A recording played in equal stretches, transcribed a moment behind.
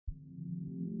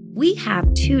We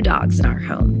have 2 dogs in our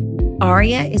home.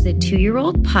 Aria is a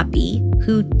 2-year-old puppy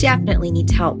who definitely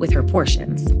needs help with her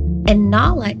portions. And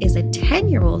Nala is a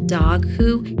 10-year-old dog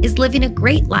who is living a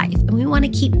great life, and we want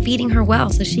to keep feeding her well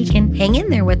so she can hang in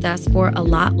there with us for a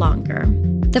lot longer.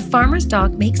 The Farmer's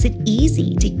Dog makes it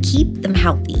easy to keep them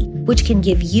healthy, which can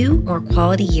give you more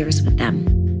quality years with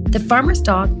them. The Farmer's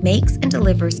Dog makes and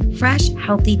delivers fresh,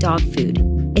 healthy dog food.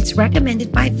 It's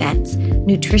recommended by vets,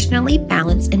 nutritionally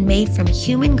balanced and made from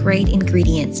human-grade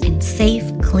ingredients in safe,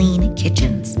 clean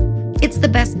kitchens. It's the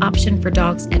best option for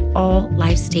dogs at all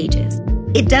life stages.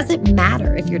 It doesn't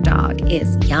matter if your dog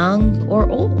is young or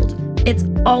old. It's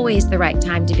always the right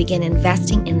time to begin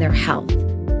investing in their health,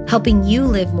 helping you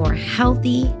live more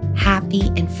healthy,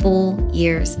 happy, and full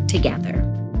years together.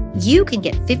 You can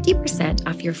get 50%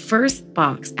 off your first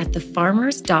box at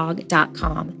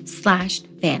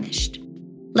thefarmersdog.com/vanished.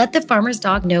 Let the Farmer's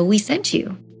Dog know we sent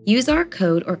you. Use our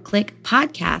code or click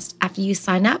podcast after you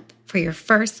sign up for your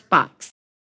first box.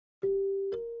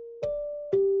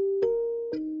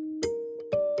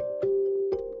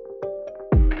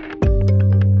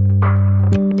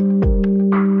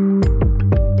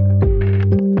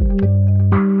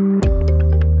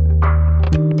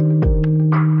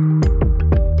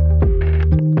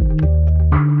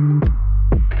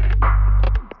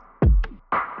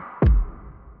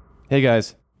 Hey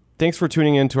guys, thanks for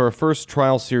tuning in to our first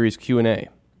trial series Q&A.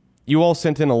 You all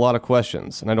sent in a lot of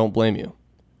questions, and I don't blame you.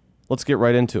 Let's get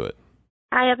right into it.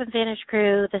 Hi, Up and Vanished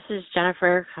crew. This is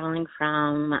Jennifer calling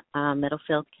from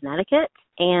Middlefield, Connecticut.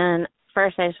 And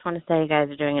first, I just want to say you guys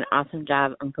are doing an awesome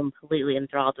job. I'm completely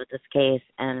enthralled with this case,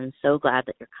 and I'm so glad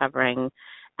that you're covering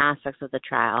aspects of the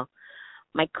trial.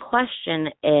 My question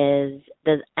is,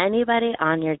 does anybody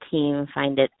on your team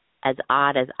find it as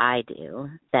odd as I do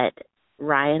that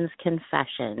Ryan's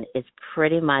confession is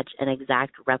pretty much an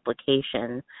exact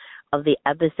replication of the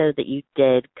episode that you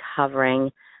did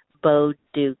covering Bo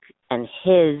Duke and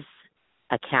his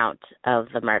account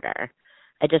of the murder?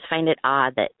 I just find it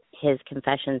odd that his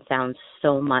confession sounds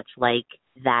so much like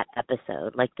that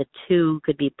episode. Like the two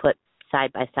could be put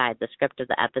side by side, the script of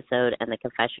the episode and the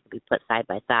confession could be put side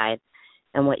by side.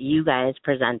 And what you guys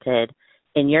presented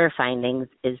in your findings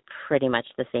is pretty much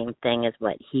the same thing as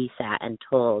what he sat and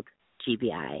told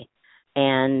GBI.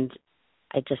 And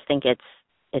I just think it's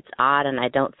odd, and I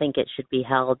don't think it should be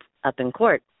held up in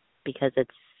court because it's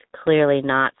clearly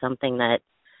not something that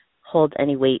holds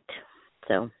any weight.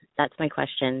 So that's my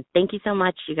question. Thank you so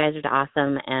much. You guys are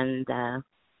awesome, and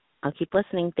I'll keep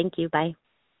listening. Thank you. Bye.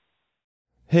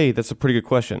 Hey, that's a pretty good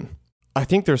question. I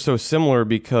think they're so similar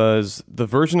because the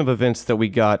version of events that we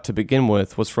got to begin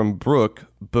with was from Brooke,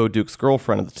 Bo Duke's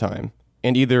girlfriend at the time.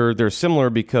 And either they're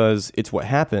similar because it's what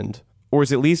happened, or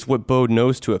is at least what Bo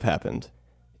knows to have happened.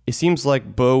 It seems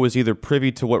like Bo was either privy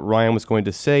to what Ryan was going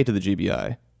to say to the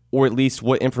GBI, or at least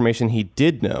what information he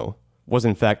did know was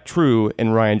in fact true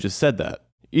and Ryan just said that.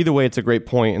 Either way, it's a great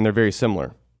point and they're very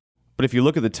similar. But if you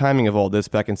look at the timing of all this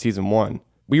back in season 1,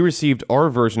 we received our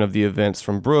version of the events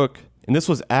from Brooke, and this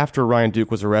was after Ryan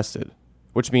Duke was arrested,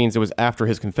 which means it was after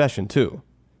his confession too.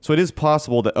 So it is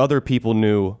possible that other people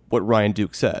knew what Ryan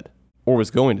Duke said, or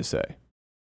was going to say.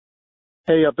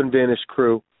 Hey, Up and Vanished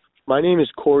crew. My name is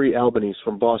Corey Albanese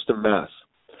from Boston, Mass.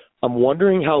 I'm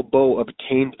wondering how Bo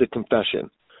obtained the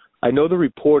confession. I know the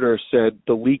reporter said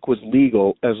the leak was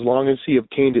legal as long as he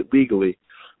obtained it legally,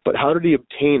 but how did he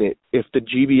obtain it if the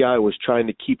GBI was trying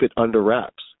to keep it under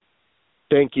wraps?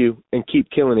 Thank you, and keep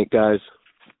killing it, guys.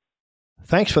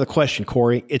 Thanks for the question,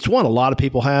 Corey. It's one a lot of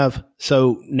people have.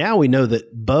 So now we know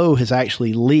that Bo has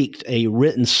actually leaked a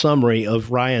written summary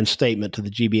of Ryan's statement to the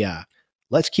GBI.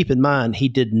 Let's keep in mind, he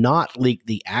did not leak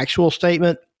the actual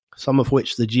statement, some of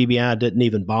which the GBI didn't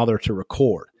even bother to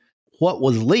record. What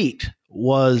was leaked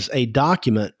was a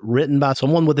document written by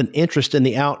someone with an interest in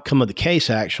the outcome of the case,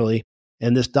 actually.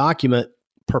 And this document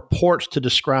purports to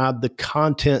describe the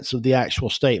contents of the actual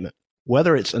statement.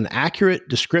 Whether it's an accurate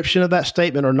description of that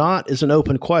statement or not is an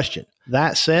open question.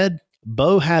 That said,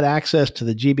 Bo had access to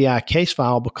the GBI case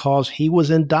file because he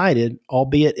was indicted,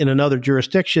 albeit in another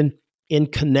jurisdiction, in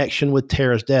connection with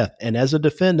Tara's death. And as a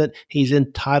defendant, he's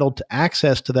entitled to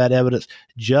access to that evidence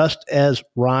just as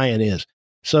Ryan is.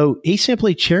 So he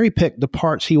simply cherry-picked the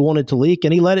parts he wanted to leak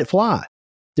and he let it fly.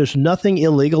 There's nothing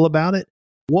illegal about it.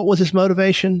 What was his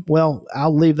motivation? Well,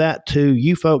 I'll leave that to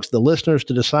you folks, the listeners,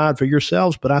 to decide for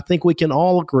yourselves, but I think we can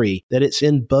all agree that it's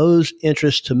in Bo's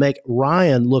interest to make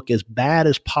Ryan look as bad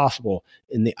as possible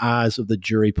in the eyes of the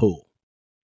jury pool.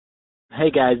 Hey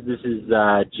guys, this is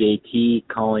JT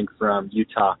calling from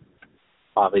Utah.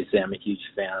 Obviously, I'm a huge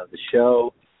fan of the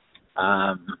show.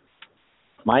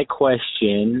 My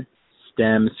question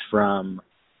stems from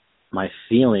my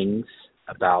feelings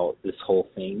about this whole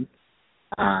thing.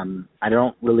 I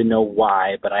don't really know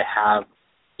why, but I have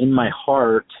in my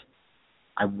heart,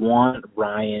 I want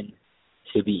Ryan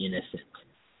to be innocent,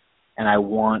 and I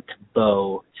want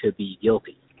Bo to be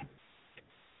guilty.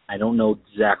 I don't know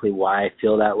exactly why I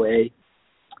feel that way.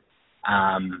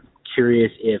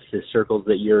 Curious if the circles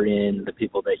that you're in, the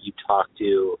people that you talk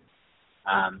to,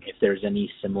 if there's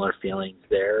any similar feelings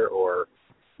there, or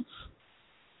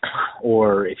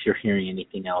if you're hearing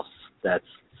anything else that's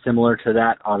similar to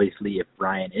that. Obviously, if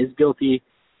Ryan is guilty,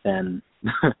 then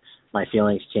my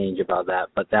feelings change about that,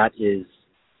 but that is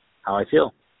how I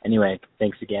feel. Anyway,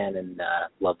 thanks again, and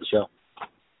love the show.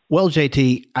 Well,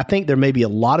 JT, I think there may be a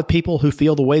lot of people who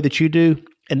feel the way that you do,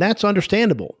 and that's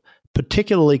understandable,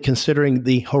 particularly considering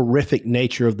the horrific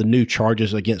nature of the new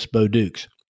charges against Bo Dukes.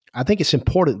 I think it's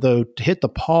important, though, to hit the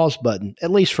pause button,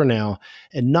 at least for now,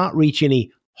 and not reach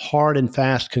any hard and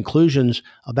fast conclusions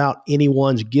about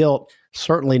anyone's guilt,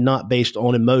 certainly not based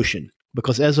on emotion,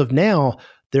 because as of now,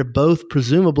 they're both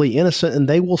presumably innocent, and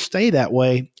they will stay that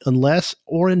way unless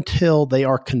or until they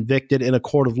are convicted in a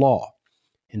court of law.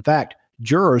 In fact,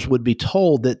 jurors would be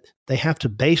told that they have to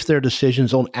base their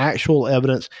decisions on actual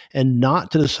evidence and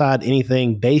not to decide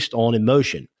anything based on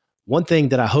emotion. One thing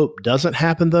that I hope doesn't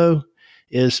happen, though,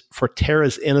 is for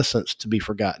Tara's innocence to be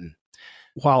forgotten.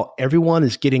 While everyone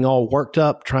is getting all worked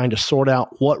up trying to sort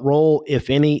out what role, if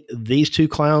any, these two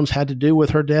clowns had to do with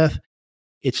her death,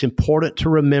 it's important to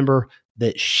remember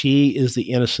that she is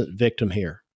the innocent victim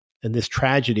here, and this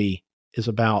tragedy is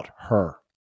about her.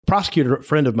 A prosecutor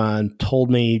friend of mine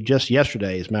told me just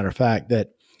yesterday, as a matter of fact, that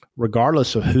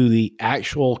regardless of who the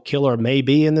actual killer may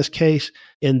be in this case,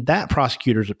 in that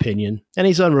prosecutor's opinion, and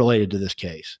he's unrelated to this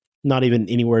case, not even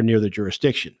anywhere near the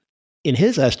jurisdiction, in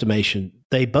his estimation,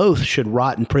 they both should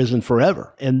rot in prison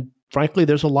forever. And frankly,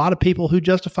 there's a lot of people who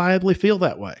justifiably feel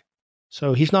that way.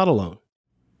 So he's not alone.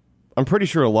 I'm pretty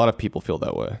sure a lot of people feel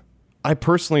that way. I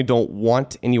personally don't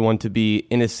want anyone to be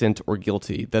innocent or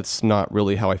guilty. That's not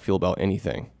really how I feel about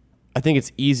anything. I think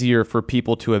it's easier for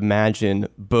people to imagine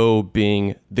Bo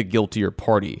being the guiltier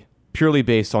party, purely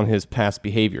based on his past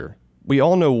behavior. We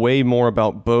all know way more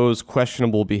about Bo's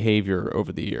questionable behavior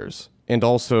over the years, and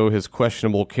also his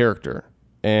questionable character,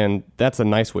 and that's a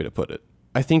nice way to put it.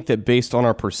 I think that based on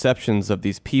our perceptions of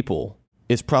these people,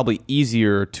 it's probably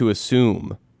easier to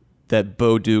assume that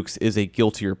Bo Dukes is a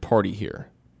guiltier party here.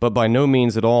 But by no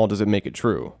means at all does it make it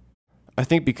true. I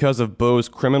think because of Bo's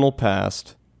criminal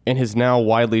past and his now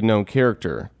widely known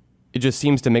character, it just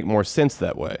seems to make more sense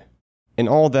that way. And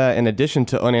all that, in addition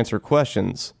to unanswered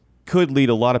questions, could lead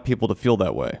a lot of people to feel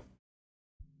that way.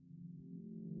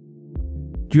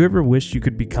 Do you ever wish you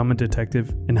could become a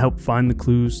detective and help find the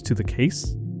clues to the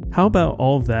case? How about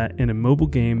all of that in a mobile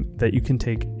game that you can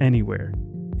take anywhere?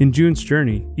 In June's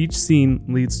Journey, each scene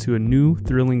leads to a new,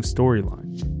 thrilling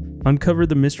storyline. Uncover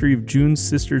the mystery of June's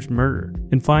sister's murder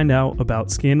and find out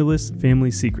about scandalous family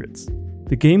secrets.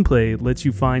 The gameplay lets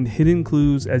you find hidden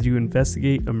clues as you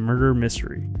investigate a murder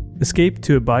mystery. Escape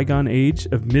to a bygone age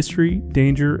of mystery,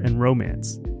 danger, and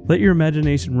romance. Let your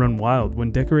imagination run wild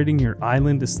when decorating your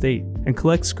island estate and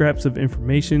collect scraps of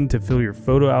information to fill your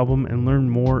photo album and learn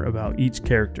more about each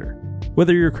character.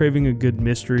 Whether you're craving a good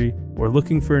mystery or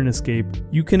looking for an escape,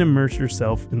 you can immerse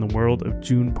yourself in the world of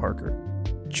June Parker.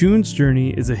 June's Journey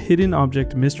is a hidden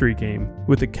object mystery game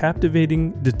with a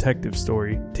captivating detective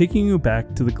story taking you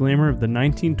back to the glamour of the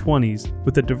 1920s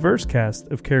with a diverse cast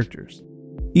of characters.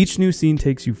 Each new scene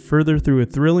takes you further through a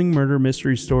thrilling murder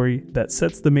mystery story that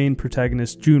sets the main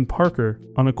protagonist, June Parker,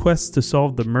 on a quest to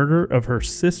solve the murder of her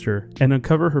sister and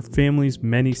uncover her family's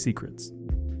many secrets.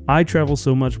 I travel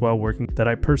so much while working that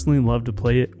I personally love to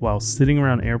play it while sitting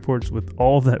around airports with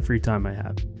all of that free time I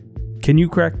have. Can you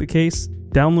crack the case?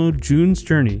 Download June's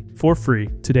Journey for free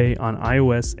today on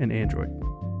iOS and Android.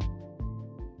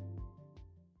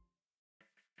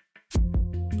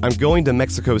 I'm going to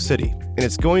Mexico City, and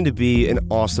it's going to be an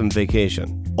awesome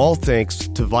vacation, all thanks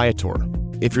to Viator.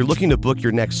 If you're looking to book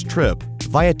your next trip,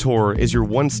 Viator is your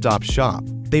one-stop shop.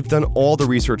 They've done all the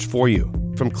research for you,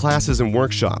 from classes and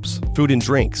workshops, food and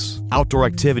drinks, outdoor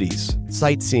activities,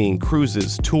 sightseeing,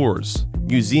 cruises, tours,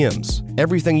 museums.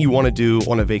 Everything you want to do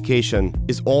on a vacation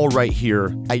is all right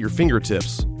here at your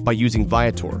fingertips by using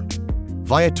Viator.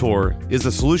 Viator is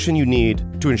the solution you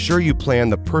need to ensure you plan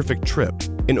the perfect trip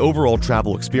and overall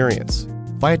travel experience.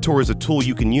 Viator is a tool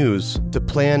you can use to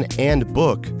plan and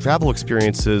book travel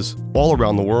experiences all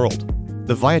around the world.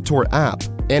 The Viator app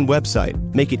and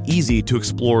website make it easy to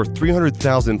explore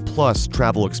 300,000 plus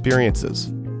travel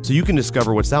experiences, so you can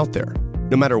discover what's out there,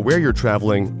 no matter where you're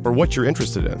traveling or what you're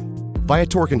interested in.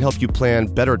 Viator can help you plan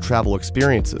better travel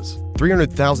experiences.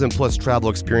 300,000 plus travel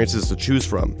experiences to choose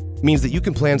from means that you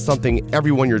can plan something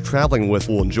everyone you're traveling with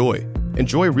will enjoy.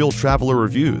 Enjoy real traveler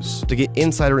reviews to get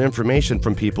insider information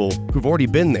from people who've already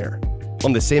been there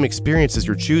on the same experiences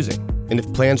you're choosing. And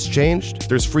if plans changed,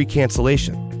 there's free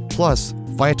cancellation. Plus,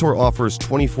 Viator offers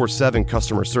 24/7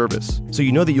 customer service, so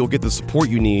you know that you'll get the support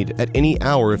you need at any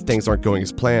hour if things aren't going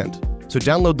as planned. So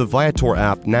download the Viator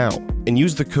app now and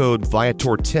use the code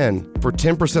Viator10 for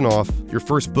 10% off your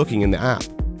first booking in the app.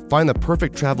 Find the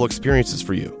perfect travel experiences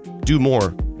for you. Do more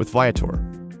with Viator.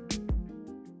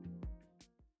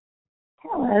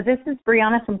 Hello, this is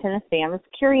Brianna from Tennessee. I was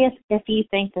curious if you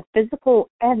think the physical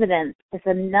evidence is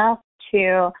enough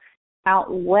to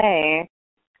outweigh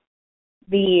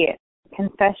the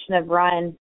confession of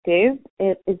Ryan Duke.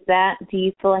 Do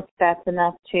you feel like that's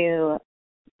enough to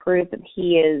prove that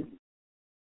he is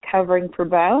covering for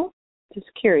Bo? Just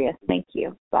curious. Thank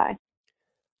you. Bye.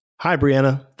 Hi,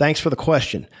 Brianna. Thanks for the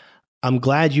question. I'm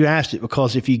glad you asked it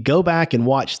because if you go back and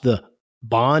watch the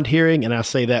bond hearing, and I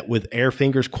say that with air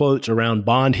fingers quotes around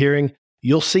bond hearing,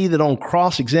 you'll see that on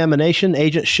cross-examination,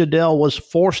 Agent Shadell was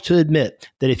forced to admit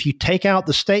that if you take out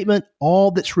the statement,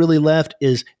 all that's really left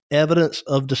is evidence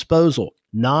of disposal,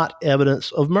 not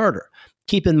evidence of murder.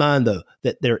 Keep in mind, though,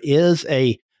 that there is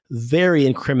a very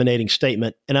incriminating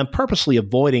statement, and I'm purposely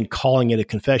avoiding calling it a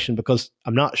confession because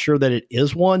I'm not sure that it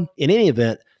is one. In any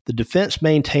event, the defense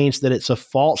maintains that it's a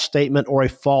false statement or a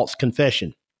false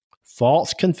confession.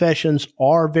 False confessions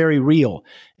are very real,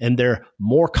 and they're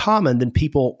more common than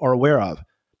people are aware of.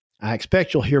 I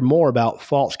expect you'll hear more about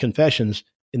false confessions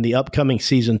in the upcoming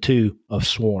season 2 of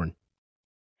Sworn.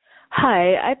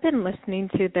 Hi, I've been listening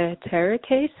to the Tara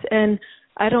case, and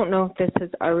I don't know if this has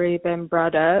already been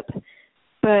brought up,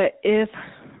 but if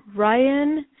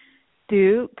Ryan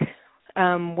Duke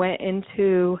went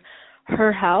into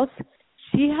her house,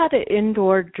 she had an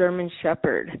indoor German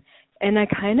Shepherd, and I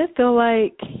kind of feel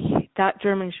like that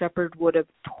German Shepherd would have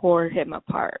tore him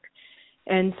apart.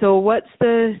 And so what's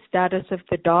the status of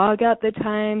the dog at the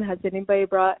time? Has anybody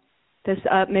brought this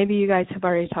up? Maybe you guys have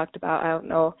already talked about, I don't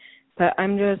know. But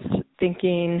I'm just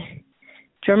thinking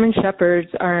German Shepherds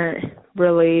aren't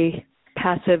really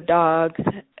passive dogs.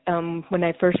 When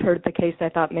I first heard the case, I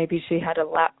thought maybe she had a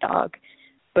lap dog.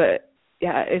 But,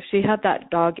 yeah, if she had that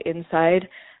dog inside,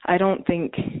 I don't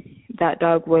think that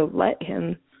dog will let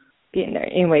him be in there.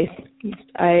 Anyways,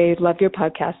 I love your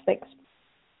podcast. Thanks.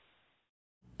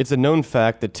 It's a known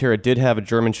fact that Tara did have a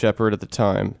German Shepherd at the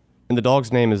time, and the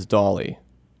dog's name is Dolly.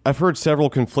 I've heard several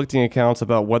conflicting accounts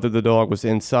about whether the dog was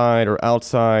inside or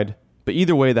outside, but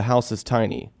either way, the house is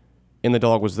tiny, and the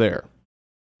dog was there.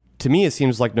 To me, it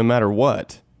seems like no matter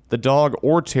what, the dog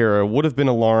or Tara would have been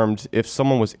alarmed if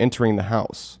someone was entering the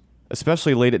house,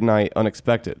 especially late at night,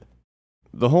 unexpected.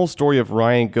 The whole story of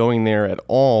Ryan going there at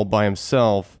all by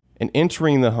himself and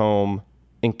entering the home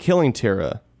and killing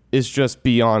Tara is just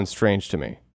beyond strange to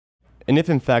me. And if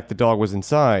in fact the dog was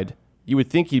inside, you would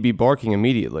think he'd be barking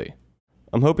immediately.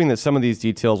 I'm hoping that some of these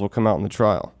details will come out in the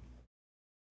trial.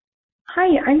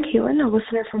 Hi, I'm Caitlin, a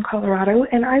listener from Colorado,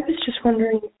 and I was just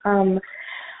wondering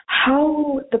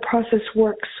how the process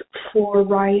works for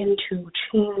Ryan to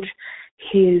change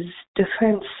his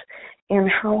defense and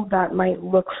how that might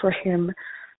look for him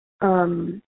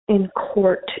in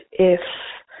court if,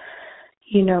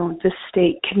 the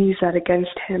state can use that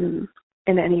against him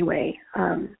in any way.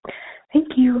 Thank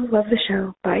you. Love the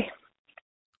show. Bye.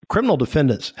 Criminal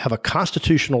defendants have a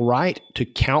constitutional right to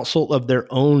counsel of their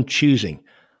own choosing.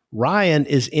 Ryan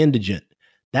is indigent.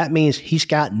 That means he's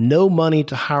got no money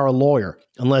to hire a lawyer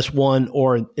unless one,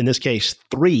 or in this case,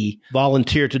 3,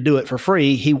 volunteer to do it for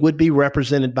free. He would be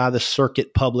represented by the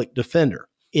circuit public defender.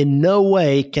 In no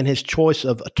way can his choice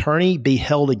of attorney be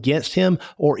held against him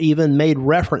or even made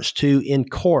reference to in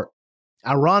court.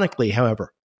 Ironically,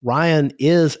 however, Ryan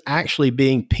is actually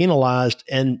being penalized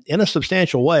and in a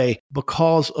substantial way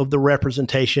because of the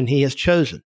representation he has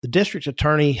chosen. The district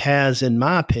attorney has, in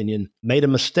my opinion, made a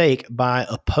mistake by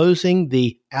opposing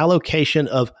the allocation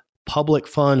of public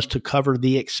funds to cover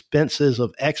the expenses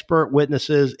of expert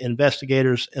witnesses,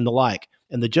 investigators, and the like.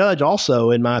 And the judge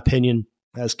also, in my opinion,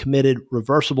 has committed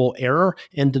reversible error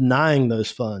in denying those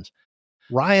funds.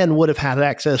 Ryan would have had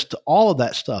access to all of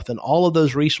that stuff and all of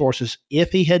those resources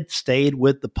if he had stayed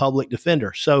with the public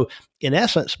defender. So, in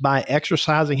essence, by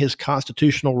exercising his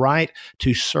constitutional right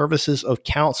to services of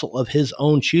counsel of his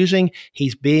own choosing,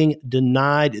 he's being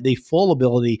denied the full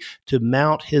ability to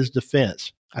mount his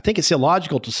defense. I think it's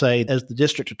illogical to say, as the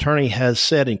district attorney has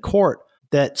said in court,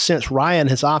 that since Ryan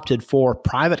has opted for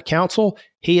private counsel,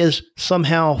 he has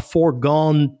somehow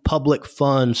foregone public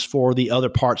funds for the other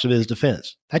parts of his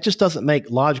defense. That just doesn't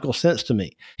make logical sense to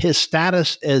me. His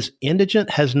status as indigent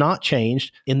has not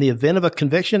changed. In the event of a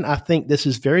conviction, I think this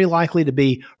is very likely to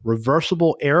be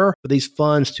reversible error for these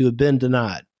funds to have been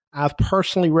denied. I've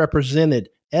personally represented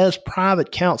as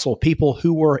private counsel people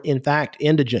who were in fact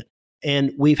indigent,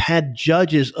 and we've had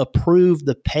judges approve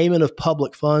the payment of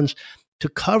public funds to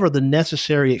cover the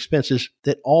necessary expenses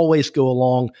that always go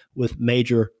along with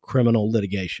major criminal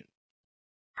litigation.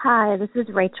 Hi, this is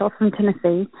Rachel from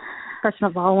Tennessee. First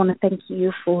of all, I want to thank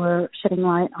you for shedding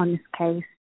light on this case.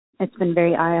 It's been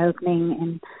very eye-opening,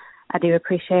 and I do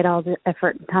appreciate all the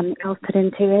effort and time that y'all put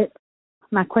into it.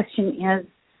 My question is,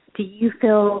 do you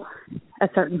feel a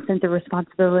certain sense of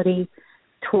responsibility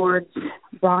towards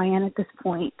Ryan at this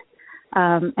point?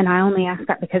 And I only ask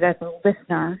that because as a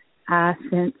listener, I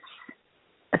sense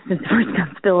a sense of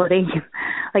responsibility.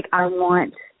 Like, I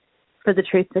want for the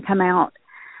truth to come out.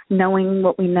 Knowing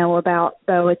what we know about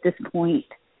Bo at this point,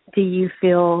 do you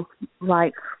feel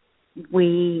like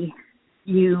we,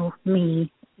 you,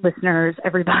 me, listeners,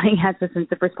 everybody has a sense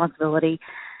of responsibility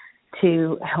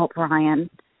to help Ryan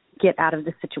get out of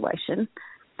this situation?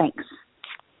 Thanks.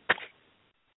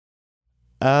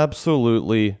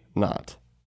 Absolutely not.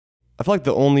 I feel like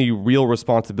the only real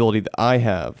responsibility that I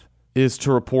have is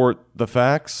to report the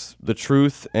facts, the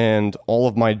truth, and all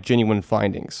of my genuine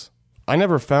findings. I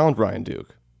never found Ryan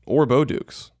Duke or Bo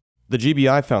Dukes. The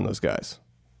GBI found those guys.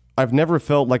 I've never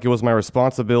felt like it was my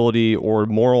responsibility or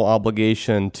moral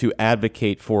obligation to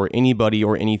advocate for anybody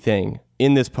or anything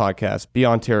in this podcast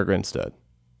beyond Tara Grinstead,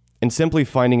 and simply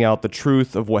finding out the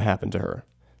truth of what happened to her.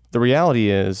 The reality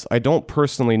is, I don't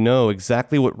personally know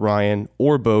exactly what Ryan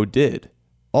or Bo did.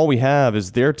 All we have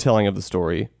is their telling of the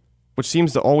story, which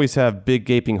seems to always have big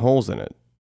gaping holes in it.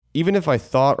 Even if I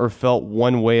thought or felt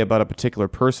one way about a particular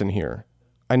person here,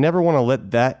 I never want to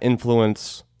let that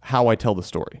influence how I tell the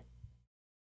story.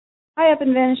 Hi, Up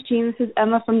and Vanished team. This is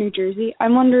Emma from New Jersey.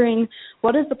 I'm wondering,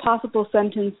 what is the possible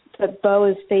sentence that Bo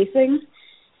is facing,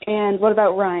 and what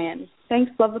about Ryan?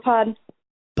 Thanks. Love the pod.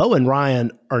 Bo and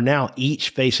Ryan are now each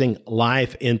facing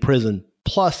life in prison,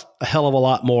 plus a hell of a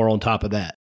lot more on top of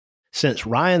that. Since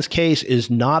Ryan's case is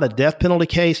not a death penalty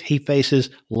case, he faces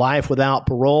life without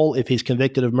parole if he's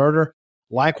convicted of murder.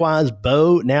 Likewise,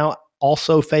 Bo now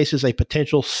also faces a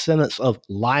potential sentence of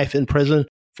life in prison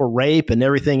for rape and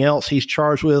everything else he's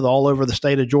charged with all over the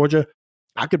state of Georgia.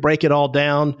 I could break it all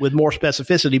down with more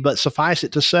specificity, but suffice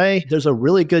it to say, there's a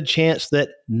really good chance that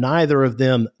neither of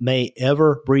them may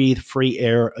ever breathe free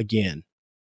air again.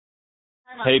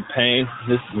 Hey, Payne.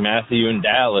 This is Matthew in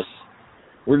Dallas.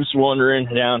 We're just wondering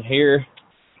down here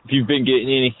if you've been getting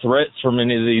any threats from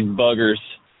any of these buggers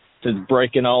that's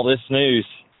breaking all this news.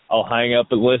 I'll hang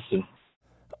up and listen.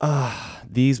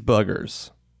 These buggers.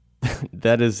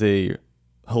 That is a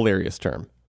hilarious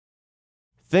term.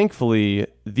 Thankfully,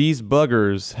 these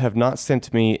buggers have not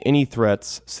sent me any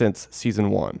threats since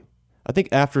Season 1. I think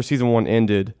after Season 1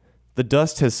 ended, the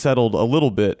dust has settled a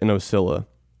little bit in Ocilla,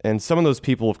 and some of those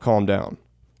people have calmed down.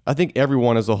 I think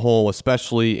everyone as a whole,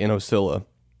 especially in Ocilla,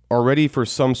 are ready for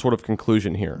some sort of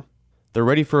conclusion here. They're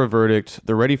ready for a verdict.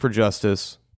 They're ready for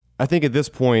justice. I think at this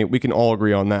point, we can all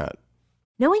agree on that.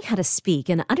 Knowing how to speak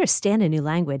and understand a new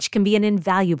language can be an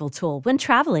invaluable tool when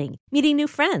traveling, meeting new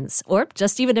friends, or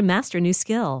just even to master a new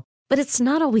skill. But it's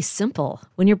not always simple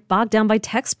when you're bogged down by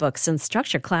textbooks and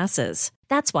structured classes.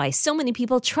 That's why so many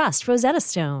people trust Rosetta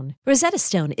Stone. Rosetta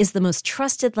Stone is the most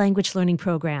trusted language learning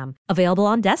program, available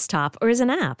on desktop or as an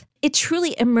app. It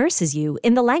truly immerses you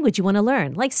in the language you want to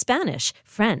learn, like Spanish,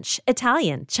 French,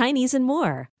 Italian, Chinese, and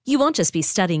more. You won't just be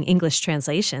studying English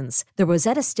translations. The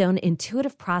Rosetta Stone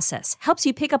intuitive process helps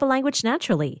you pick up a language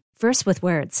naturally, first with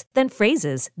words, then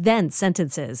phrases, then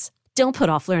sentences. Don't put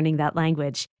off learning that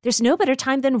language. There's no better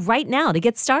time than right now to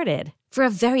get started. For a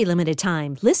very limited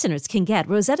time, listeners can get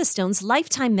Rosetta Stone's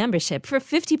lifetime membership for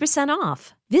 50%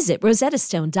 off. Visit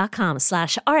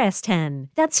rosettastone.com/rs10.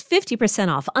 That's 50%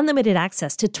 off unlimited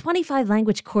access to 25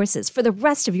 language courses for the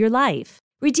rest of your life.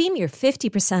 Redeem your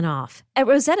 50% off at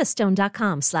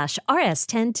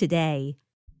rosettastone.com/rs10 today.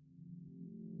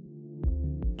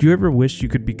 Do you ever wish you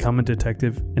could become a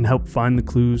detective and help find the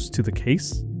clues to the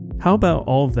case? How about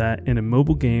all of that in a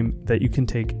mobile game that you can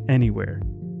take anywhere?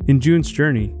 In June's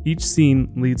Journey, each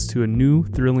scene leads to a new,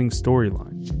 thrilling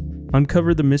storyline.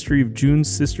 Uncover the mystery of June's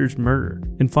sister's murder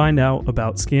and find out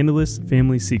about scandalous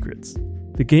family secrets.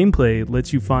 The gameplay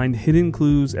lets you find hidden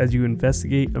clues as you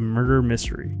investigate a murder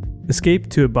mystery. Escape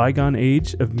to a bygone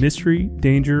age of mystery,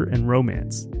 danger, and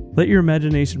romance. Let your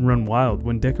imagination run wild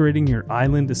when decorating your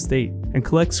island estate, and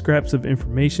collect scraps of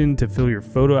information to fill your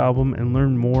photo album and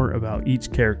learn more about each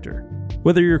character.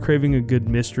 Whether you're craving a good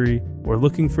mystery or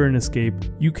looking for an escape,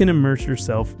 you can immerse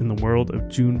yourself in the world of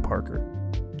June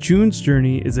Parker. June's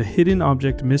Journey is a hidden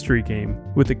object mystery game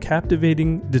with a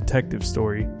captivating detective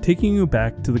story taking you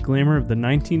back to the glamour of the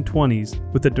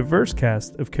 1920s with a diverse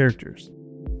cast of characters.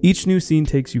 Each new scene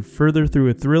takes you further through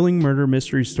a thrilling murder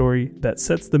mystery story that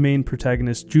sets the main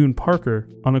protagonist, June Parker,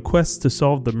 on a quest to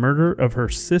solve the murder of her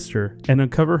sister and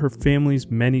uncover her family's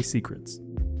many secrets.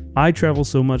 I travel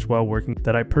so much while working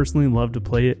that I personally love to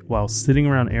play it while sitting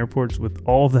around airports with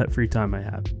all of that free time I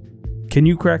have. Can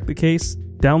you crack the case?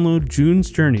 Download June's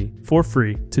Journey for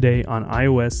free today on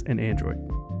iOS and Android.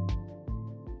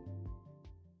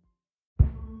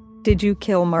 Did you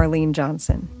kill Marlene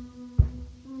Johnson?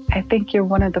 I think you're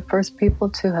one of the first people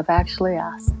to have actually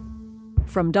asked.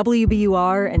 From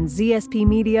WBUR and ZSP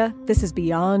Media, this is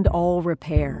Beyond All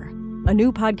Repair, a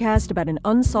new podcast about an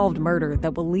unsolved murder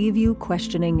that will leave you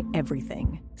questioning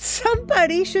everything.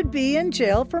 Somebody should be in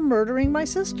jail for murdering my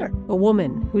sister. A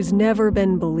woman who's never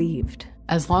been believed.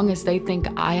 As long as they think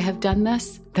I have done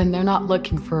this, then they're not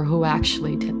looking for who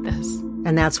actually did this.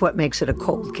 And that's what makes it a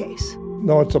cold case.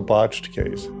 No, it's a botched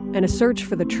case. And a search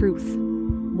for the truth,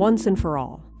 once and for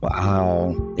all.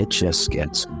 Wow, it just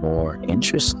gets more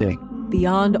interesting.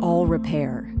 Beyond All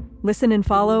Repair. Listen and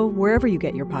follow wherever you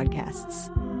get your podcasts.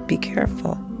 Be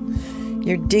careful.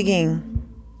 You're digging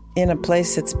in a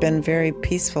place that's been very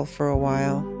peaceful for a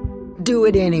while. Do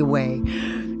it anyway.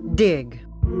 Dig.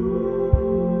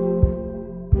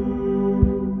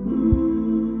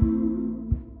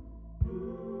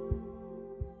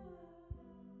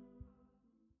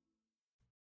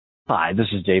 Hi, this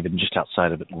is David, just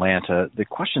outside of Atlanta. The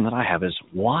question that I have is,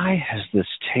 why has this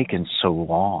taken so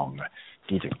long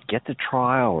to either get the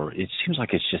trial, or it seems like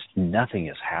it's just nothing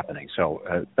is happening.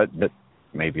 So, but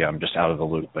maybe I'm just out of the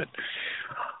loop. But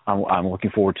I'm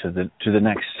looking forward to the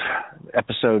next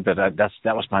episode. But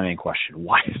that was my main question.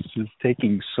 Why is this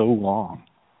taking so long?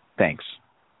 Thanks.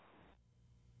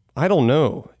 I don't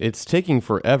know. It's taking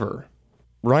forever.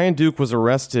 Ryan Duke was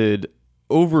arrested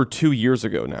over 2 years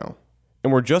ago now.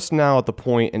 And we're just now at the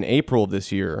point in April of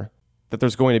this year that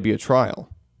there's going to be a trial.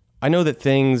 I know that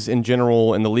things in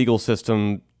general in the legal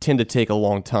system tend to take a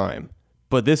long time,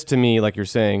 but this to me, like you're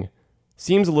saying,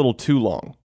 seems a little too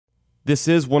long. This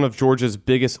is one of Georgia's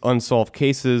biggest unsolved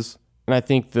cases, and I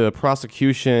think the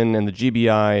prosecution and the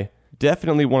GBI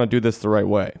definitely want to do this the right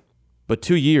way. But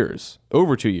 2 years,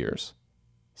 over 2 years,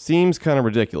 seems kind of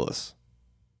ridiculous.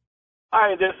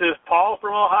 Hi, this is Paul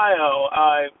from Ohio.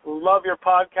 I love your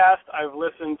podcast. I've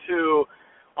listened to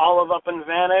all of Up and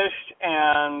Vanished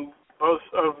and both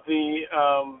of the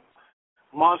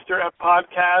Monster Ep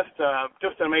podcast.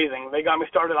 Just amazing. They got me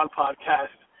started on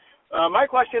podcasts. My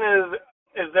question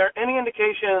is there any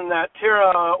indication that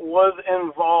Tara was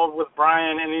involved with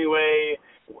Brian in any way,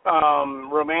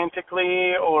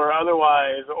 romantically or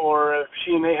otherwise, or if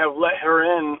she may have let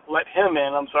him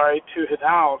in, to his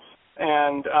house?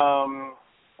 And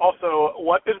also,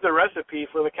 what is the recipe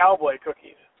for the cowboy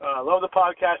cookies? Love the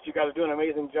podcast. You guys do an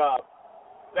amazing job.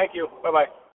 Thank you. Bye-bye.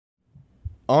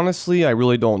 Honestly, I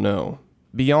really don't know.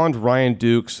 Beyond Ryan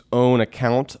Duke's own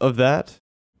account of that,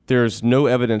 there's no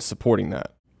evidence supporting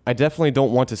that. I definitely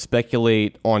don't want to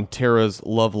speculate on Tara's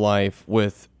love life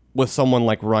with someone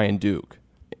like Ryan Duke.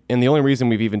 And the only reason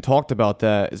we've even talked about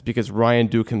that is because Ryan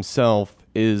Duke himself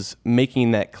is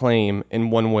making that claim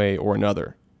in one way or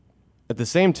another. At the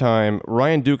same time,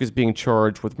 Ryan Duke is being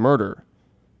charged with murder,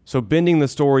 so bending the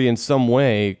story in some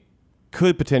way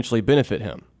could potentially benefit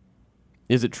him.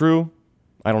 Is it true?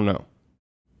 I don't know.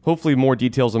 Hopefully more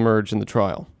details emerge in the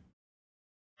trial.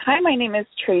 Hi, my name is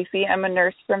Tracy. I'm a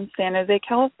nurse from San Jose,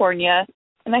 California,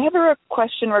 and I have a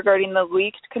question regarding the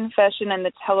leaked confession and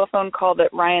the telephone call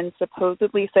that Ryan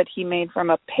supposedly said he made from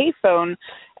a payphone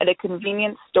at a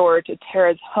convenience store to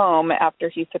Tara's home after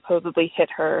he supposedly hit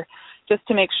her, just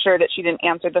to make sure that she didn't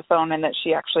answer the phone and that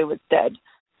she actually was dead.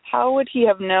 How would he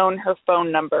have known her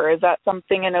phone number? Is that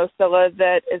something in Ocilla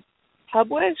that is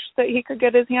published that he could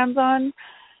get his hands on?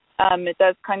 It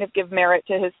does kind of give merit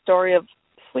to his story of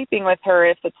sleeping with her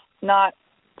if it's not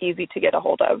easy to get a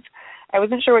hold of. I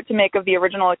wasn't sure what to make of the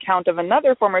original account of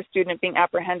another former student being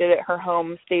apprehended at her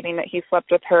home stating that he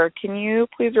slept with her. Can you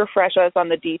please refresh us on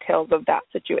the details of that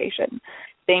situation?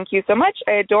 Thank you so much.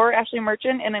 I adore Ashley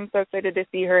Merchant, and I'm so excited to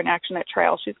see her in action at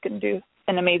trial. She's going to do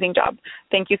an amazing job.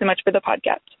 Thank you so much for the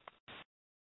podcast.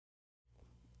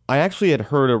 I actually had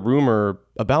heard a rumor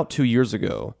about 2 years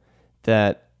ago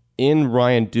that in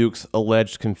Ryan Duke's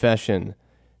alleged confession,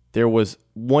 there was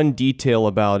one detail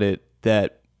about it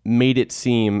that made it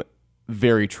seem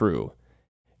very true.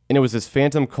 And it was this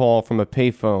phantom call from a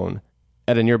payphone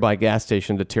at a nearby gas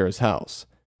station to Tara's house.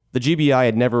 The GBI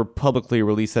had never publicly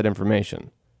released that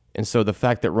information. And so the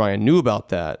fact that Ryan knew about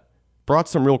that brought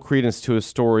some real credence to his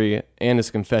story and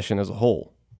his confession as a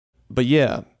whole. But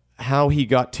yeah, how he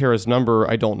got Tara's number,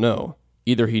 I don't know.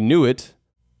 Either he knew it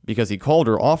because he called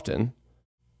her often,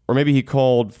 or maybe he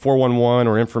called 411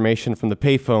 or information from the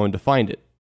payphone to find it.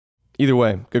 Either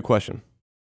way, good question.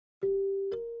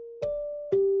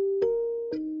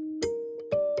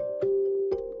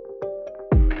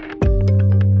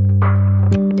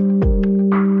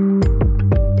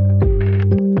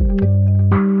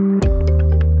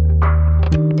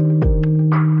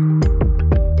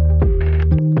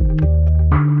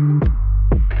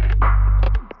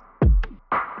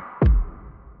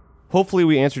 Hopefully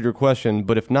we answered your question,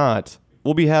 but if not,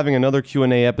 we'll be having another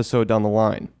Q&A episode down the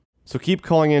line. So keep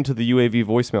calling into the UAV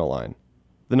voicemail line.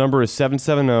 The number is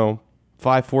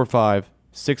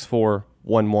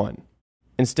 770-545-6411.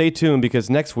 And stay tuned because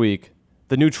next week,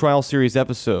 the new trial series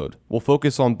episode will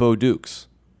focus on Bo Dukes.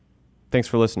 Thanks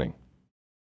for listening.